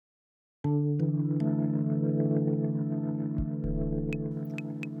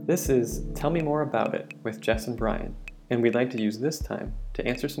This is Tell Me More About It with Jess and Brian, and we'd like to use this time to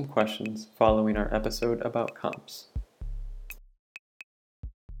answer some questions following our episode about comps.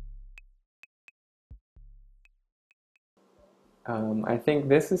 I think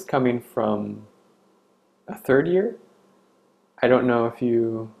this is coming from a third year. I don't know if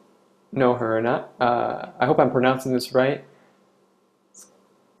you know her or not. I hope I'm pronouncing this right.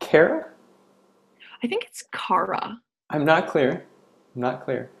 Kara? I think it's Kara. I'm not clear. I'm not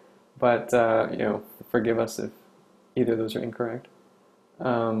clear. But, forgive us if either of those are incorrect.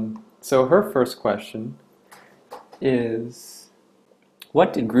 So her first question is,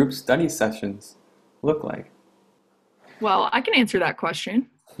 what did group study sessions look like? Well, I can answer that question.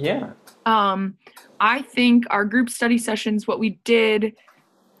 Yeah. I think our group study sessions, what we did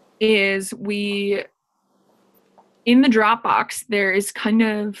is in the Dropbox, there is kind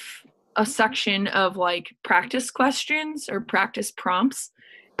of a section of like practice questions or practice prompts.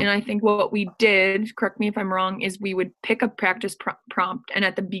 And I think what we did, correct me if I'm wrong, is we would pick a practice prompt. And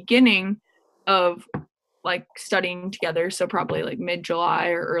at the beginning of like studying together, so probably like mid-July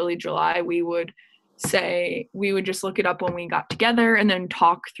or early July, we would just look it up when we got together and then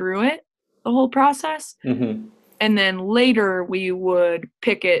talk through it, the whole process. Mm-hmm. And then later we would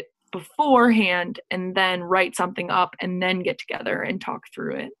pick it beforehand and then write something up and then get together and talk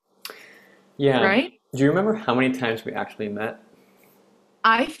through it. Yeah. Right? Do you remember how many times we actually met?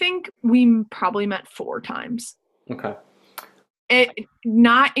 I think we probably met 4 times. Okay. It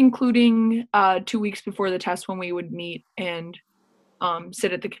not including 2 weeks before the test when we would meet and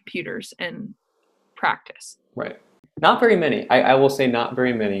sit at the computers and practice. Right. Not very many. I will say not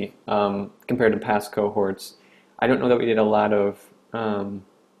very many compared to past cohorts. I don't know that we did a lot of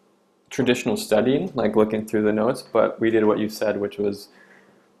traditional studying, like looking through the notes, but we did what you said, which was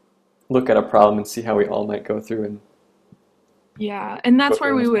look at a problem and see how we all might go through and yeah, and that's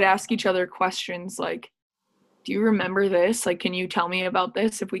where we those. would ask each other questions like, do you remember this? Like, can you tell me about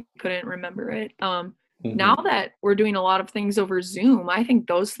this if we couldn't remember it? Now that we're doing a lot of things over Zoom, I think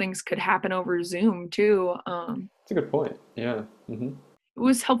those things could happen over Zoom too. That's a good point. Yeah. It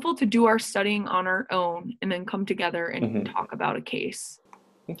was helpful to do our studying on our own and then come together and talk about a case.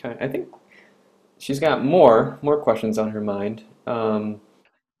 Okay. I think she's got more questions on her mind.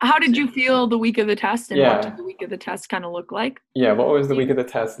 How did you feel the week of the test, and what Yeah. did the week of the test kind of look like? Yeah. What was the week of the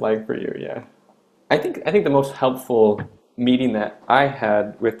test like for you? Yeah. I think the most helpful meeting that I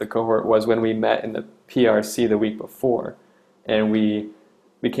had with the cohort was when we met in the PRC the week before, and we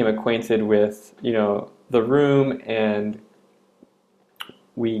became acquainted with the room, and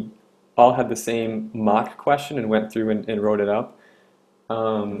we all had the same mock question and went through and wrote it up.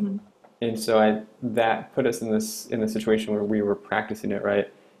 And so that put us in the situation where we were practicing it,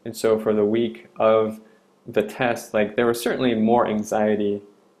 right? And so for the week of the test, like there was certainly more anxiety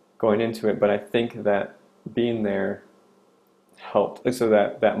going into it, but I think that being there helped. So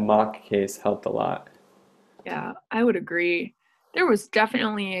that mock case helped a lot. Yeah, I would agree. There was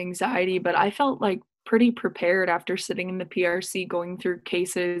definitely anxiety, but I felt like pretty prepared after sitting in the PRC, going through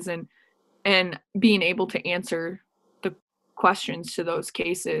cases and being able to answer the questions to those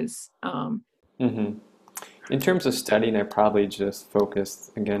cases. In terms of studying, I probably just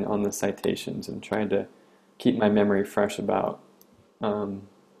focused again on the citations and tried to keep my memory fresh about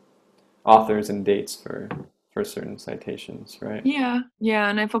authors and dates for certain citations, right? Yeah,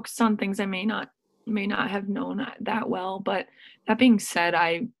 and I focused on things I may not have known that well. But that being said,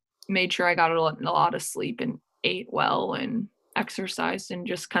 I made sure I got a lot of sleep and ate well and exercised and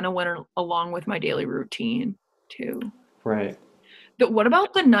just kind of went along with my daily routine too. Right. What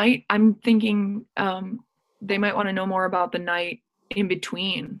about the night? I'm thinking they might want to know more about the night in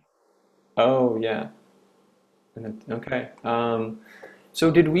between. Oh, yeah. Okay.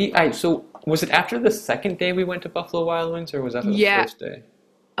 So was it after the second day we went to Buffalo Wild Wings, or was that the Yeah. first day?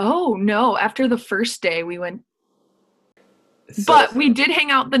 Oh, no. After the first day, we went. So, But we did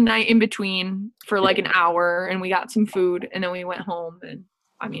hang out the night in between for like an hour, and we got some food, and then we went home. And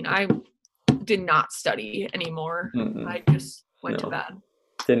I mean, I did not study anymore. I just went to bed.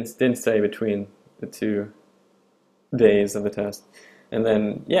 didn't stay between the 2 days of the test, and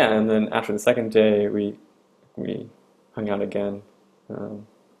then after the second day we hung out again,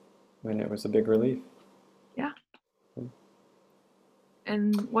 when it was a big relief. Yeah.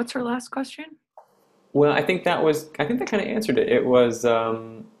 And what's her last question? Well, I think that kind of answered it. It was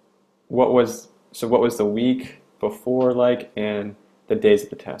what was the week before like, and the days of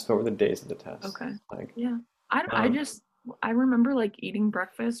the test. What were the days of the test Okay. like? Yeah. I remember like eating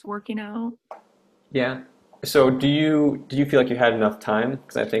breakfast, working out. Yeah. So do you feel like you had enough time?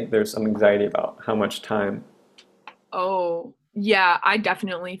 Because I think there's some anxiety about how much time. Oh, yeah, I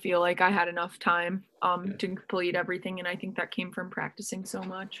definitely feel like I had enough time Yeah. to complete everything, and I think that came from practicing so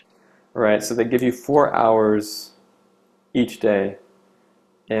much. Right. So they give you 4 hours each day,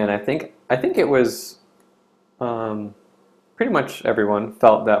 and I think it was um, pretty much everyone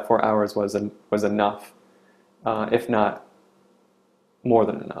felt that 4 hours was enough, if not more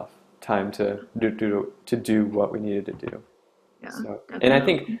than enough time to do what we needed to do. Yeah, So, and I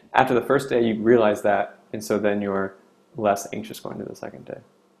think definitely. after the first day, you realize that, and so then you're less anxious going to the second day.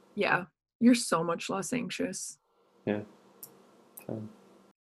 Yeah, you're so much less anxious. Yeah. So.